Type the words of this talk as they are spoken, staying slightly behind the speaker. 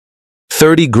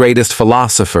30 greatest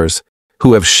philosophers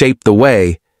who have shaped the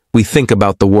way we think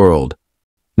about the world.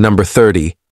 Number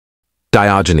 30.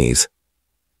 Diogenes.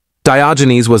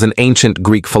 Diogenes was an ancient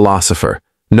Greek philosopher,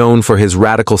 known for his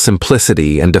radical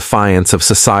simplicity and defiance of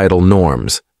societal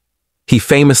norms. He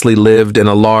famously lived in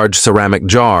a large ceramic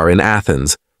jar in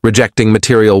Athens, rejecting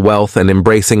material wealth and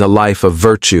embracing a life of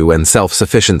virtue and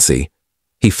self-sufficiency.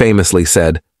 He famously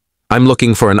said, "I'm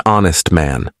looking for an honest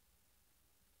man."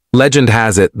 Legend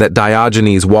has it that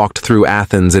Diogenes walked through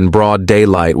Athens in broad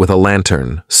daylight with a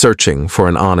lantern, searching for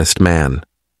an honest man.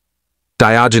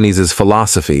 Diogenes's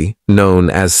philosophy, known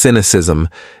as cynicism,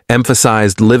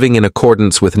 emphasized living in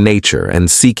accordance with nature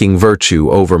and seeking virtue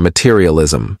over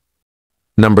materialism.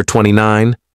 Number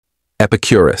 29.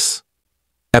 Epicurus.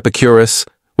 Epicurus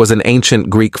was an ancient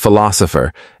Greek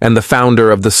philosopher and the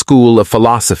founder of the school of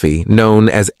philosophy known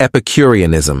as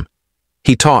Epicureanism.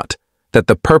 He taught that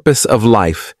the purpose of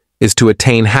life is to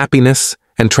attain happiness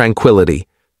and tranquility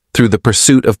through the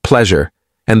pursuit of pleasure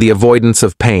and the avoidance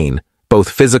of pain, both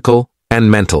physical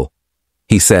and mental.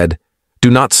 He said,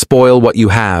 "Do not spoil what you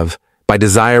have by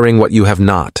desiring what you have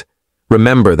not.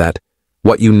 Remember that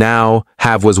what you now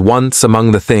have was once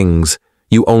among the things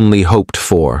you only hoped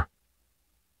for."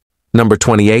 Number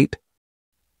 28.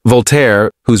 Voltaire,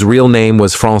 whose real name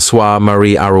was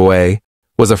François-Marie Arouet,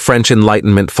 was a French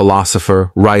Enlightenment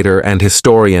philosopher, writer, and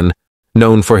historian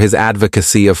known for his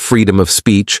advocacy of freedom of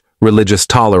speech, religious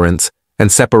tolerance, and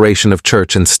separation of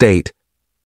church and state.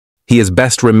 He is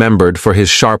best remembered for his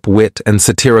sharp wit and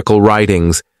satirical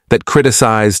writings that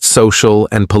criticized social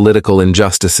and political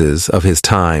injustices of his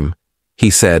time. He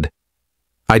said,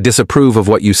 "I disapprove of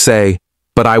what you say,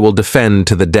 but I will defend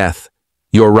to the death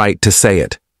your right to say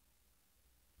it."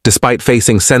 Despite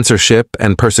facing censorship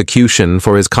and persecution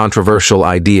for his controversial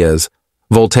ideas,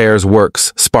 Voltaire's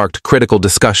works sparked critical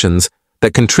discussions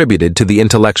that contributed to the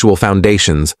intellectual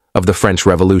foundations of the French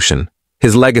Revolution.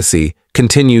 His legacy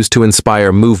continues to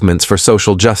inspire movements for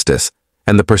social justice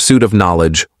and the pursuit of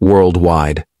knowledge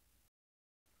worldwide.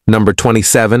 Number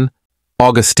 27.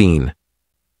 Augustine.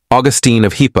 Augustine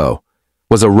of Hippo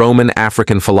was a Roman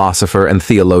African philosopher and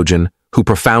theologian who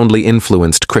profoundly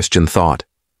influenced Christian thought.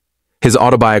 His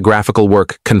autobiographical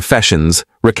work, Confessions,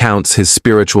 recounts his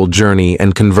spiritual journey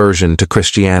and conversion to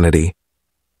Christianity.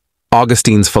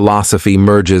 Augustine's philosophy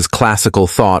merges classical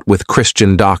thought with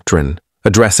Christian doctrine,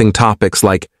 addressing topics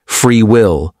like free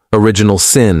will, original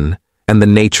sin, and the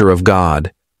nature of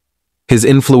God. His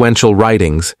influential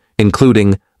writings,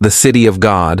 including The City of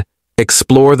God,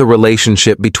 explore the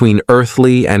relationship between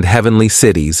earthly and heavenly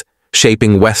cities,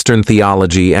 shaping Western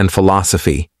theology and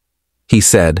philosophy. He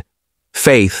said,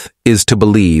 "Faith is to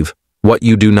believe what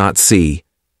you do not see.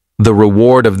 The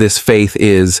reward of this faith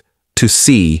is to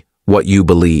see what you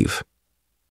believe."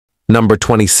 Number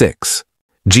 26.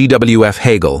 G.W.F.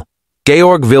 Hegel.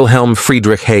 Georg Wilhelm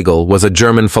Friedrich Hegel was a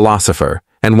German philosopher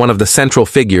and one of the central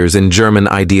figures in German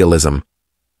idealism.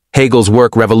 Hegel's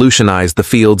work revolutionized the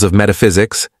fields of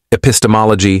metaphysics,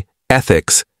 epistemology,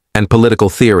 ethics, and political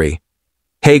theory.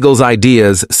 Hegel's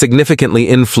ideas significantly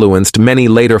influenced many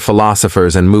later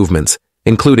philosophers and movements,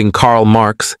 including Karl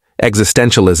Marx,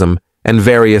 existentialism, and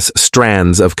various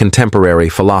strands of contemporary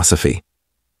philosophy.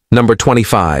 Number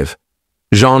 25.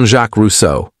 Jean-Jacques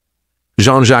Rousseau.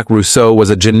 Jean-Jacques Rousseau was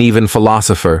a Genevan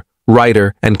philosopher,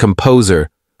 writer, and composer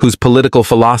whose political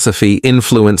philosophy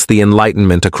influenced the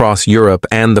Enlightenment across Europe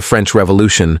and the French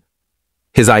Revolution.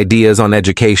 His ideas on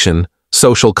education,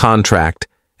 social contract,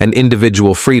 and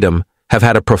individual freedom have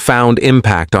had a profound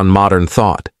impact on modern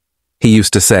thought. He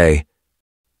used to say,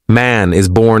 "Man is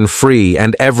born free,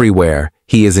 and everywhere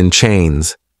he is in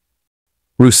chains."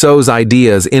 Rousseau's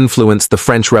ideas influenced the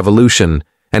French Revolution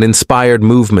and inspired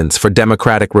movements for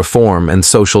democratic reform and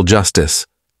social justice.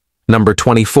 Number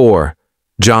 24.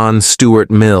 John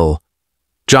Stuart Mill.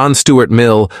 John Stuart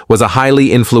Mill was a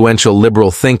highly influential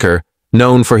liberal thinker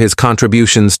known for his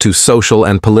contributions to social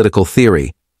and political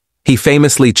theory. He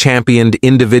famously championed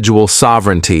individual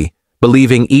sovereignty,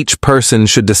 believing each person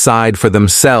should decide for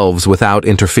themselves without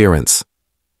interference.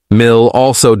 Mill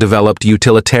also developed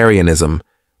utilitarianism,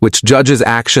 which judges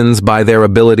actions by their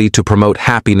ability to promote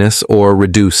happiness or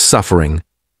reduce suffering.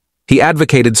 He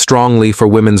advocated strongly for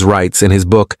women's rights in his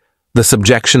book, The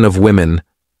Subjection of Women,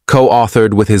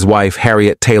 co-authored with his wife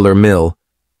Harriet Taylor Mill,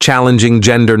 challenging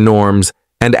gender norms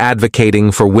and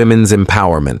advocating for women's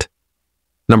empowerment.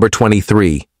 Number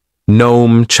 23.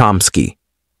 Noam Chomsky.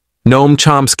 Noam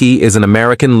Chomsky is an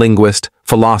American linguist,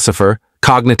 philosopher,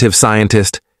 cognitive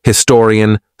scientist,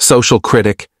 historian, social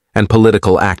critic, and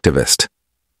political activist.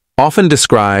 Often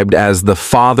described as the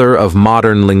father of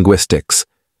modern linguistics,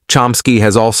 Chomsky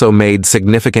has also made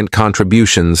significant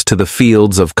contributions to the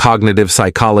fields of cognitive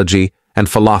psychology and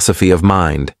philosophy of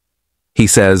mind. He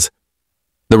says,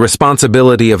 "The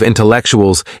responsibility of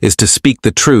intellectuals is to speak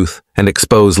the truth and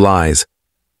expose lies."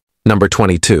 Number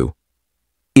 22.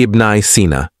 Ibn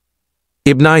Sina.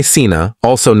 Ibn Sina,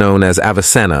 also known as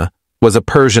Avicenna, was a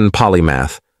Persian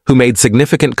polymath who made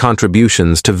significant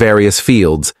contributions to various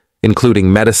fields,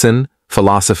 including medicine,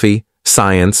 philosophy,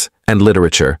 science, and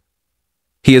literature.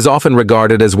 He is often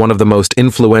regarded as one of the most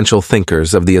influential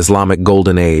thinkers of the Islamic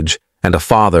Golden Age and a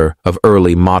father of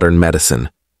early modern medicine.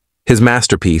 His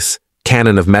masterpiece,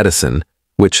 Canon of Medicine,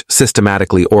 which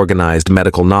systematically organized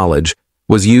medical knowledge,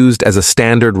 was used as a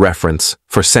standard reference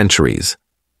for centuries.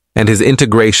 And his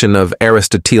integration of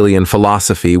Aristotelian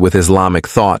philosophy with Islamic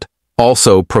thought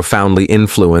also profoundly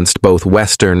influenced both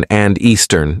Western and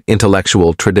Eastern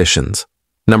intellectual traditions.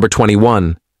 Number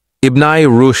 21. Ibn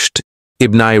Rushd.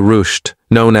 Ibn Rushd,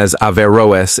 known as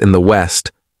Averroes in the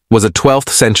West, was a 12th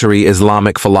century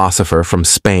Islamic philosopher from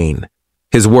Spain.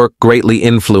 His work greatly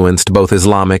influenced both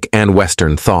Islamic and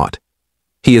Western thought.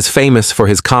 He is famous for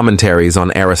his commentaries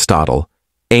on Aristotle,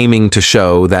 aiming to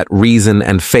show that reason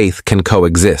and faith can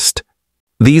coexist.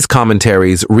 These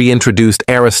commentaries reintroduced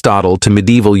Aristotle to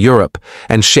medieval Europe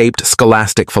and shaped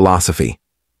scholastic philosophy.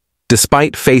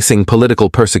 Despite facing political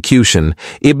persecution,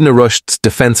 Ibn Rushd's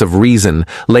defense of reason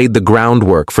laid the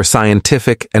groundwork for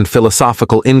scientific and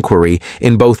philosophical inquiry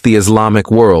in both the Islamic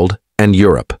world and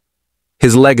Europe.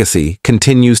 His legacy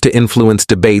continues to influence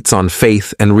debates on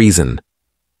faith and reason.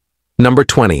 Number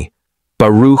 20.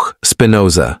 Baruch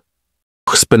Spinoza.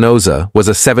 Spinoza was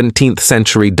a 17th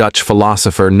century Dutch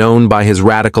philosopher known by his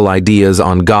radical ideas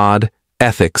on God,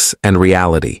 ethics, and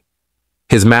reality.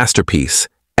 His masterpiece,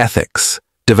 Ethics,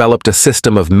 developed a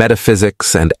system of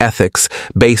metaphysics and ethics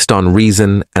based on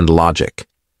reason and logic.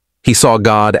 He saw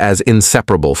God as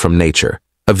inseparable from nature,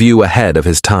 a view ahead of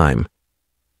his time.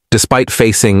 Despite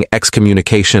facing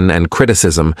excommunication and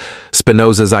criticism,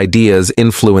 Spinoza's ideas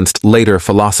influenced later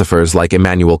philosophers like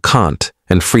Immanuel Kant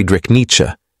and Friedrich Nietzsche.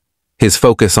 His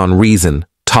focus on reason,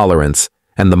 tolerance,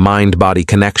 and the mind-body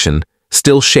connection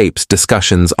still shapes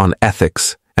discussions on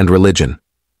ethics and religion.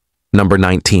 Number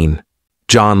 19.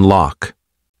 John Locke.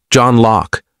 John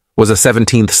Locke was a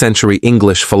 17th century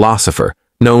English philosopher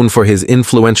known for his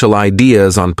influential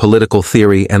ideas on political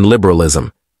theory and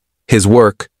liberalism. His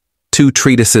work, Two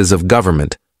Treatises of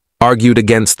Government, argued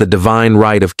against the divine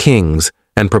right of kings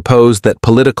and proposed that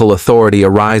political authority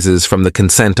arises from the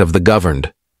consent of the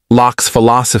governed. Locke's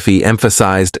philosophy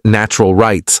emphasized natural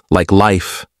rights like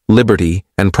life, liberty,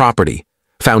 and property,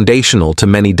 foundational to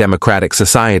many democratic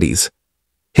societies.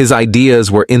 His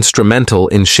ideas were instrumental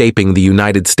in shaping the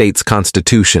United States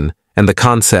Constitution and the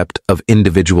concept of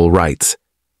individual rights.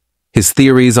 His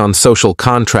theories on social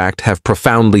contract have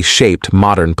profoundly shaped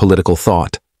modern political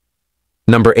thought.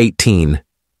 Number 18.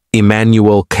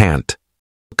 Immanuel Kant.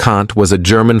 Kant was a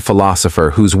German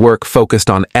philosopher whose work focused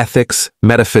on ethics,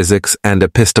 metaphysics, and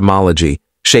epistemology,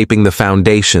 shaping the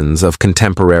foundations of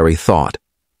contemporary thought.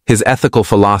 His ethical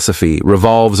philosophy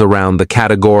revolves around the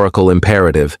categorical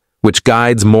imperative, which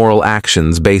guides moral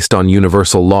actions based on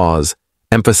universal laws,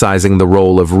 emphasizing the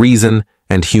role of reason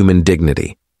and human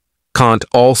dignity. Kant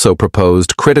also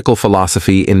proposed critical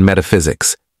philosophy in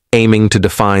metaphysics, aiming to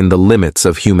define the limits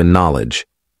of human knowledge.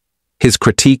 His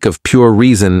critique of pure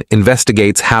reason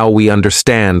investigates how we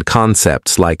understand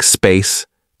concepts like space,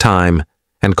 time,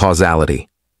 and causality.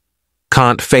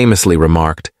 Kant famously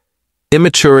remarked,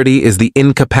 "Immaturity is the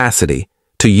incapacity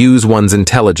to use one's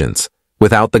intelligence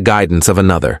without the guidance of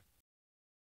another."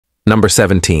 Number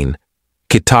 17.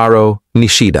 Kitaro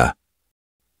Nishida.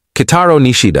 Kitaro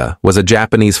Nishida was a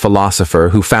Japanese philosopher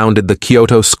who founded the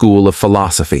Kyoto School of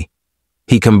Philosophy.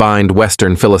 He combined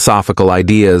Western philosophical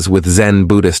ideas with Zen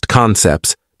Buddhist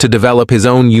concepts to develop his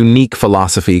own unique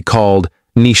philosophy called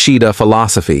Nishida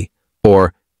philosophy,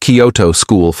 or Kyoto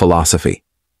School philosophy.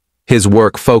 His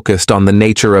work focused on the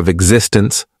nature of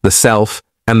existence, the self,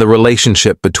 and the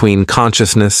relationship between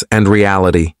consciousness and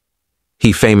reality.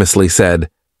 He famously said,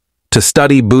 "To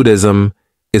study Buddhism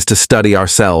is to study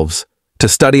ourselves. To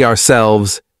study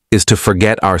ourselves is to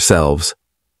forget ourselves."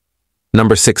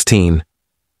 Number 16.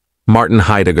 Martin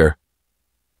Heidegger.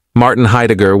 Martin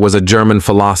Heidegger was a German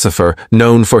philosopher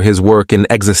known for his work in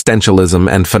existentialism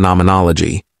and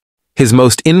phenomenology. His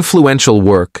most influential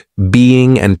work,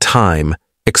 Being and Time,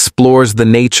 explores the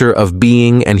nature of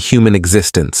being and human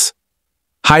existence.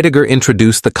 Heidegger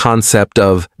introduced the concept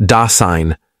of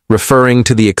Dasein, referring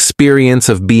to the experience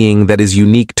of being that is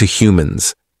unique to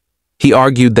humans. He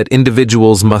argued that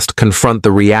individuals must confront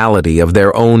the reality of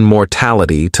their own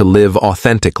mortality to live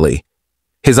authentically.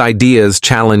 His ideas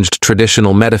challenged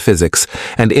traditional metaphysics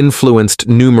and influenced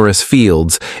numerous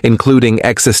fields, including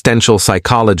existential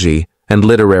psychology and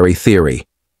literary theory.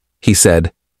 He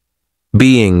said,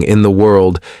 "Being in the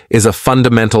world is a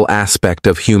fundamental aspect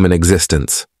of human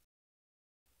existence."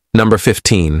 Number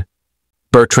 15.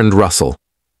 Bertrand Russell.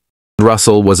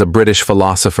 Russell was a British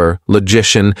philosopher,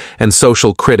 logician, and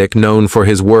social critic known for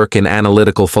his work in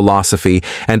analytical philosophy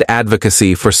and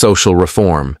advocacy for social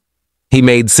reform. He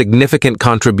made significant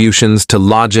contributions to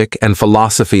logic and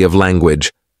philosophy of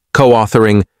language,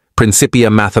 co-authoring Principia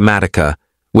Mathematica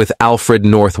with Alfred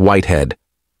North Whitehead.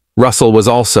 Russell was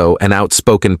also an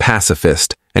outspoken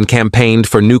pacifist and campaigned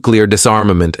for nuclear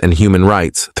disarmament and human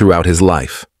rights throughout his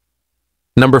life.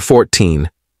 Number 14.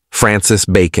 Francis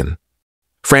Bacon.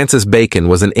 Francis Bacon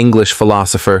was an English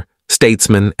philosopher,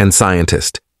 statesman, and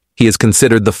scientist. He is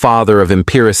considered the father of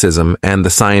empiricism and the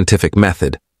scientific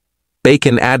method.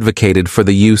 Bacon advocated for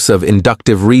the use of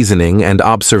inductive reasoning and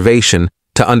observation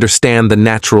to understand the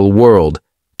natural world,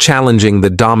 challenging the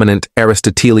dominant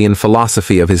Aristotelian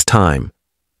philosophy of his time.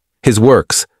 His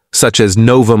works, such as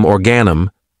Novum Organum,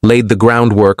 laid the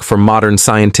groundwork for modern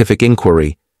scientific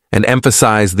inquiry and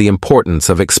emphasized the importance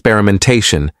of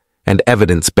experimentation and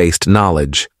evidence-based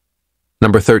knowledge.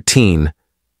 Number 13.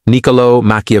 Niccolò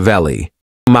Machiavelli.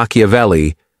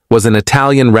 Machiavelli was an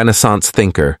Italian Renaissance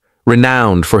thinker,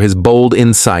 renowned for his bold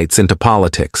insights into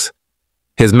politics.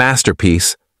 His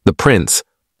masterpiece, The Prince,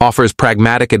 offers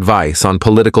pragmatic advice on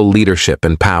political leadership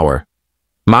and power.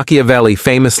 Machiavelli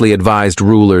famously advised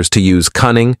rulers to use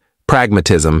cunning,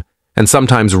 pragmatism, and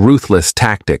sometimes ruthless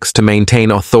tactics to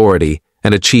maintain authority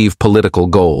and achieve political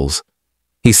goals.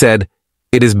 He said,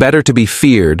 "It is better to be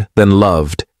feared than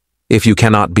loved, if you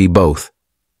cannot be both."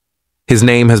 His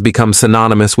name has become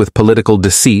synonymous with political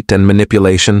deceit and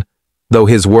manipulation, though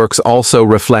his works also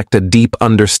reflect a deep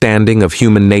understanding of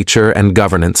human nature and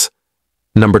governance.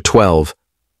 Number 12.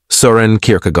 Søren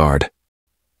Kierkegaard.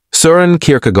 Søren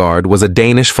Kierkegaard was a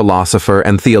Danish philosopher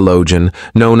and theologian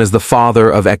known as the father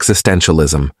of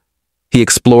existentialism. He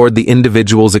explored the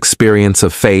individual's experience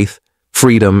of faith,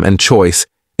 freedom, and choice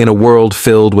in a world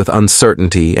filled with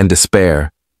uncertainty and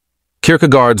despair.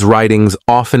 Kierkegaard's writings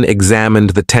often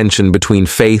examined the tension between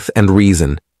faith and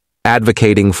reason,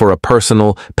 advocating for a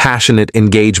personal, passionate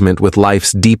engagement with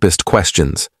life's deepest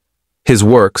questions. His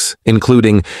works,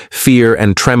 including Fear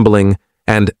and Trembling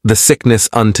and The Sickness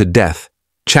unto Death,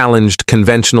 challenged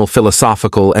conventional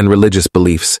philosophical and religious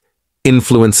beliefs,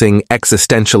 influencing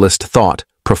existentialist thought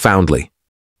profoundly.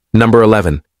 Number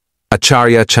 11.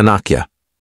 Acharya Chanakya.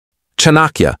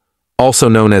 Chanakya, also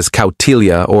known as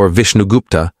Kautilya or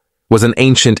Vishnugupta, was an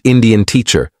ancient Indian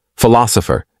teacher,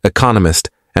 philosopher, economist,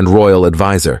 and royal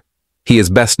advisor. He is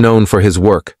best known for his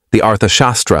work, the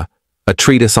Arthashastra, a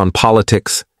treatise on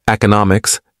politics,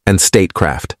 economics, and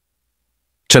statecraft.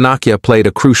 Chanakya played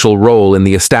a crucial role in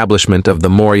the establishment of the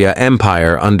Maurya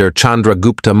Empire under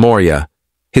Chandragupta Maurya.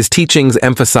 His teachings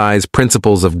emphasize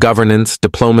principles of governance,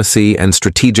 diplomacy, and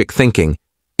strategic thinking,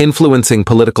 influencing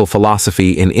political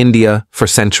philosophy in India for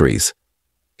centuries.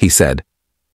 He said,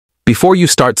 "Before you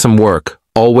start some work,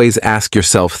 always ask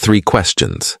yourself 3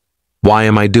 questions. Why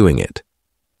am I doing it?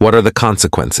 What are the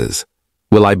consequences?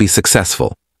 Will I be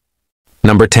successful?"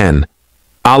 Number 10.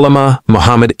 Allama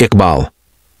Muhammad Iqbal.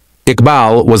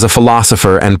 Iqbal was a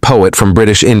philosopher and poet from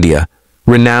British India,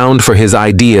 renowned for his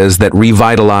ideas that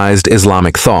revitalized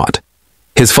Islamic thought.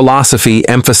 His philosophy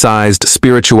emphasized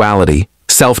spirituality,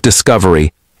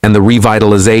 self-discovery, and the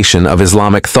revitalization of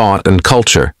Islamic thought and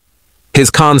culture. His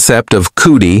concept of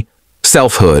khudi,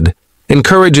 selfhood,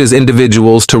 encourages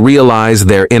individuals to realize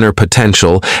their inner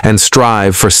potential and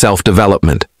strive for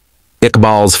self-development.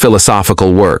 Iqbal's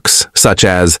philosophical works, such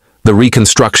as The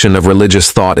Reconstruction of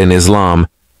Religious Thought in Islam,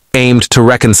 aimed to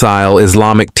reconcile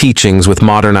Islamic teachings with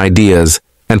modern ideas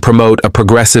and promote a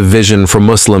progressive vision for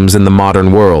Muslims in the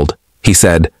modern world. He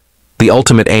said, "The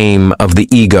ultimate aim of the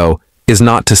ego is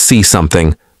not to see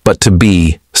something, but to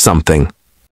be something."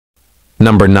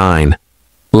 Number 9.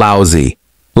 Laozi.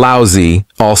 Laozi,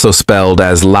 also spelled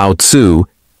as Lao Tzu,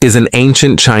 is an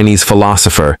ancient Chinese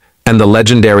philosopher and the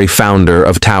legendary founder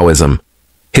of Taoism.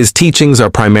 His teachings are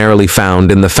primarily found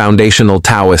in the foundational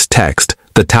Taoist text,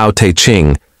 the Tao Te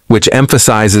Ching, which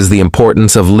emphasizes the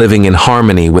importance of living in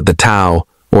harmony with the Tao,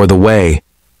 or the Way.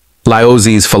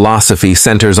 Laozi's philosophy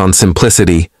centers on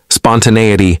simplicity,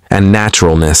 spontaneity, and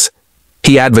naturalness.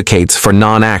 He advocates for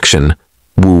non-action,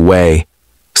 Wu Wei,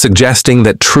 suggesting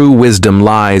that true wisdom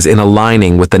lies in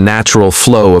aligning with the natural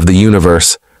flow of the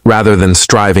universe rather than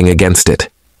striving against it.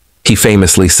 He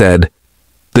famously said,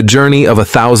 "The journey of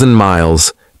 1,000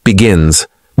 miles begins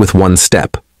with one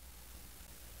step."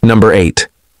 Number 8.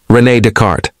 René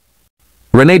Descartes.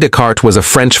 René Descartes was a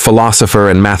French philosopher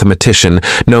and mathematician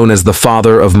known as the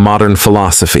father of modern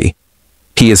philosophy.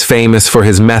 He is famous for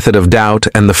his method of doubt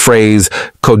and the phrase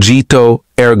cogito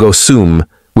ergo sum,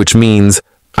 which means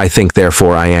I think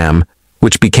therefore I am,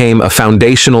 which became a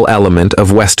foundational element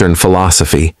of Western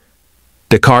philosophy.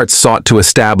 Descartes sought to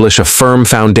establish a firm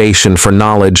foundation for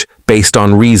knowledge based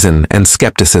on reason and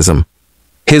skepticism.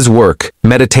 His work,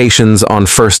 Meditations on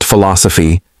First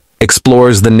Philosophy,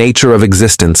 explores the nature of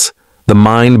existence, the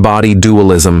mind-body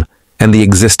dualism, and the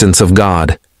existence of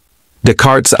God.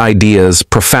 Descartes' ideas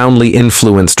profoundly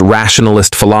influenced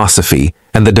rationalist philosophy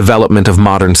and the development of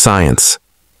modern science.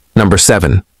 Number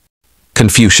 7.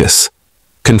 Confucius.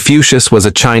 Confucius was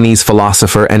a Chinese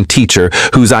philosopher and teacher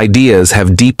whose ideas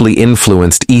have deeply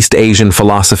influenced East Asian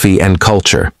philosophy and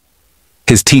culture.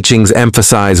 His teachings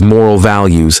emphasize moral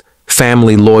values,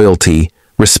 family loyalty,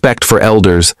 respect for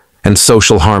elders, and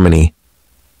social harmony.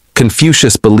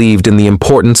 Confucius believed in the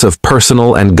importance of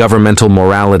personal and governmental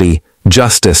morality,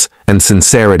 justice, and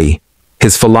sincerity.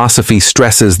 His philosophy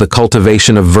stresses the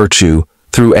cultivation of virtue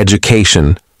through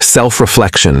education,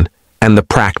 self-reflection, and the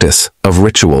practice of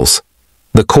rituals.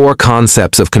 The core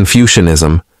concepts of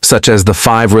Confucianism, such as the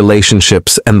 5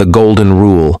 relationships and the Golden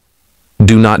Rule,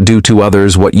 do not do to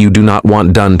others what you do not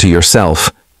want done to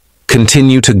yourself,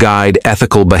 continue to guide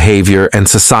ethical behavior and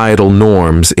societal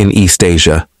norms in East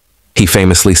Asia. He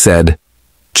famously said,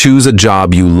 "Choose a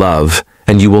job you love,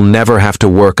 and you will never have to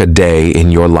work a day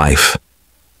in your life."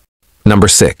 Number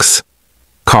 6.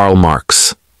 Karl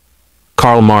Marx.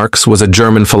 Karl Marx was a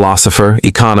German philosopher,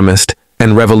 economist,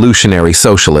 and revolutionary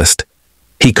socialist.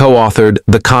 He co-authored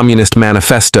the Communist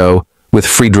Manifesto with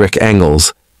Friedrich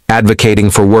Engels, advocating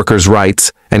for workers'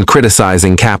 rights and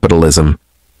criticizing capitalism.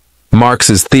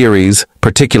 Marx's theories,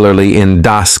 particularly in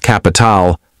Das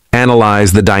Kapital,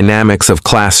 analyze the dynamics of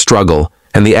class struggle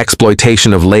and the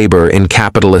exploitation of labor in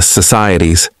capitalist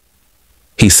societies.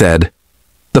 He said,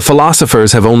 "The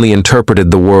philosophers have only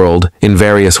interpreted the world in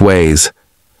various ways.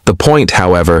 The point,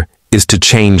 however, is to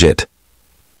change it."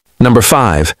 Number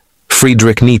 5.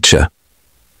 Friedrich Nietzsche.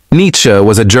 Nietzsche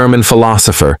was a German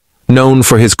philosopher known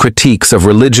for his critiques of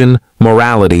religion,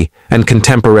 morality, and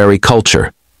contemporary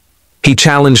culture. He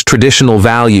challenged traditional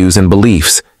values and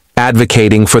beliefs,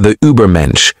 advocating for the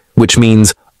Übermensch, which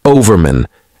means overman,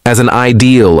 as an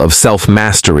ideal of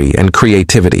self-mastery and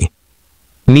creativity.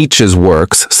 Nietzsche's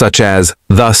works, such as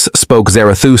Thus Spoke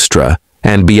Zarathustra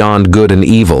and Beyond Good and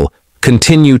Evil,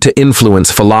 continue to influence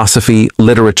philosophy,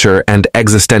 literature, and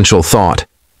existential thought.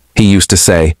 He used to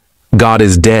say, "God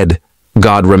is dead,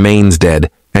 God remains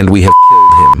dead, and we have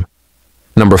killed him."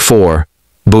 Number 4.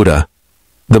 Buddha.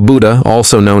 The Buddha,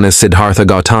 also known as Siddhartha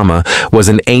Gautama, was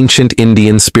an ancient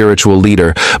Indian spiritual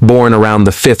leader born around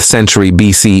the 5th century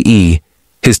BCE.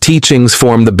 His teachings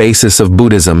form the basis of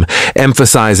Buddhism,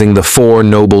 emphasizing the 4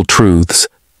 noble truths: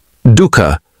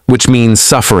 dukkha, which means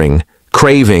suffering,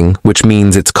 craving, which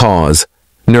means its cause,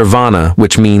 nirvana,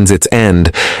 which means its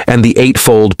end, and the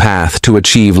 8-fold path to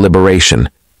achieve liberation.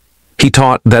 He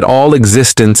taught that all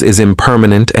existence is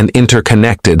impermanent and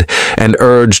interconnected, and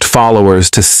urged followers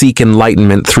to seek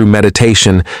enlightenment through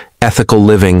meditation, ethical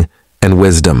living, and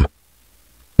wisdom.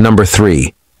 Number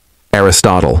 3.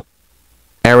 Aristotle.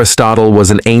 Aristotle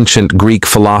was an ancient Greek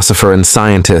philosopher and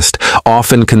scientist,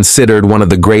 often considered one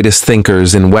of the greatest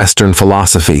thinkers in Western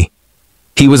philosophy.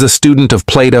 He was a student of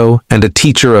Plato and a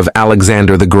teacher of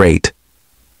Alexander the Great.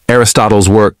 Aristotle's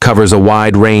work covers a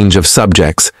wide range of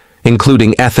subjects,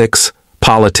 including ethics,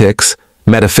 politics,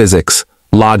 metaphysics,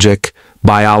 logic,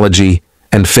 biology,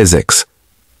 and physics.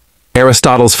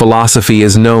 Aristotle's philosophy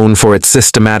is known for its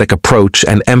systematic approach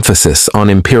and emphasis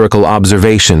on empirical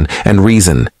observation and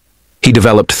reason. He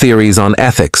developed theories on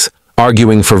ethics,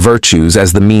 arguing for virtues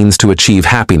as the means to achieve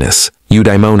happiness,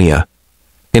 eudaimonia.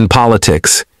 In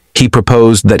politics, he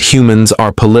proposed that humans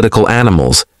are political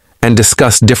animals and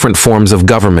discussed different forms of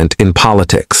government in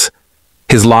politics.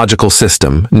 His logical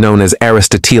system, known as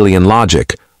Aristotelian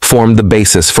logic, formed the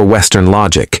basis for Western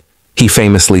logic. He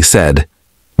famously said,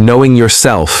 "Knowing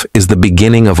yourself is the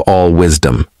beginning of all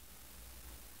wisdom."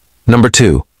 Number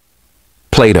 2.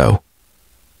 Plato.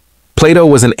 Plato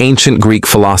was an ancient Greek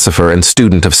philosopher and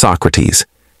student of Socrates.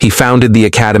 He founded the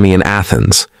Academy in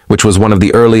Athens, which was one of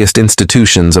the earliest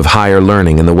institutions of higher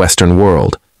learning in the Western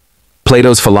world.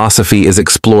 Plato's philosophy is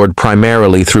explored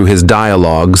primarily through his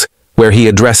dialogues, where he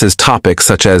addresses topics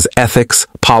such as ethics,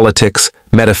 politics,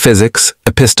 metaphysics,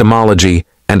 epistemology,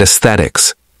 and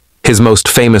aesthetics. His most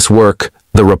famous work,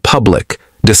 The Republic,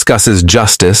 discusses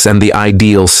justice and the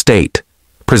ideal state,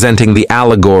 presenting the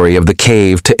allegory of the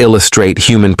cave to illustrate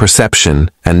human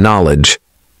perception and knowledge.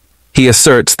 He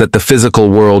asserts that the physical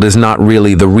world is not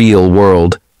really the real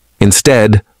world.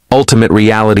 Instead, ultimate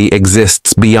reality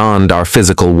exists beyond our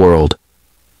physical world.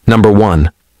 Number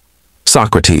 1.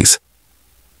 Socrates.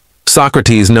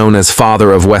 Socrates, known as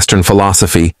father of Western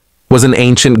philosophy, was an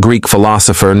ancient Greek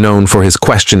philosopher known for his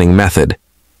questioning method.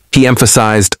 He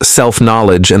emphasized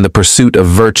self-knowledge and the pursuit of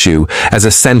virtue as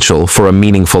essential for a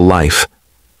meaningful life.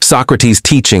 Socrates'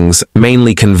 teachings,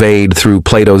 mainly conveyed through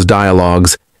Plato's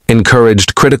dialogues,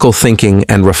 encouraged critical thinking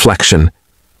and reflection.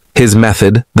 His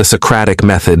method, the Socratic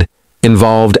method,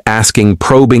 involved asking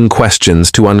probing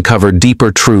questions to uncover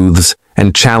deeper truths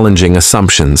and challenging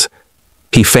assumptions.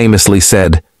 He famously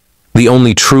said, "The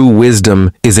only true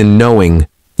wisdom is in knowing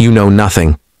you know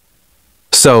nothing."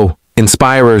 So,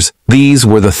 inspirers, these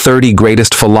were the 30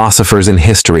 greatest philosophers in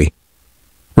history.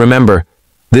 Remember,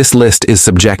 this list is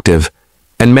subjective,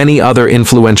 and many other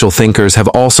influential thinkers have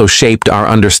also shaped our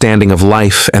understanding of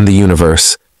life and the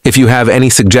universe. If you have any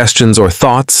suggestions or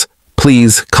thoughts,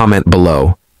 please comment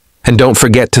below. And don't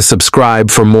forget to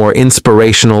subscribe for more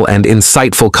inspirational and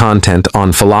insightful content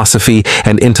on philosophy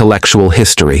and intellectual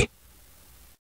history.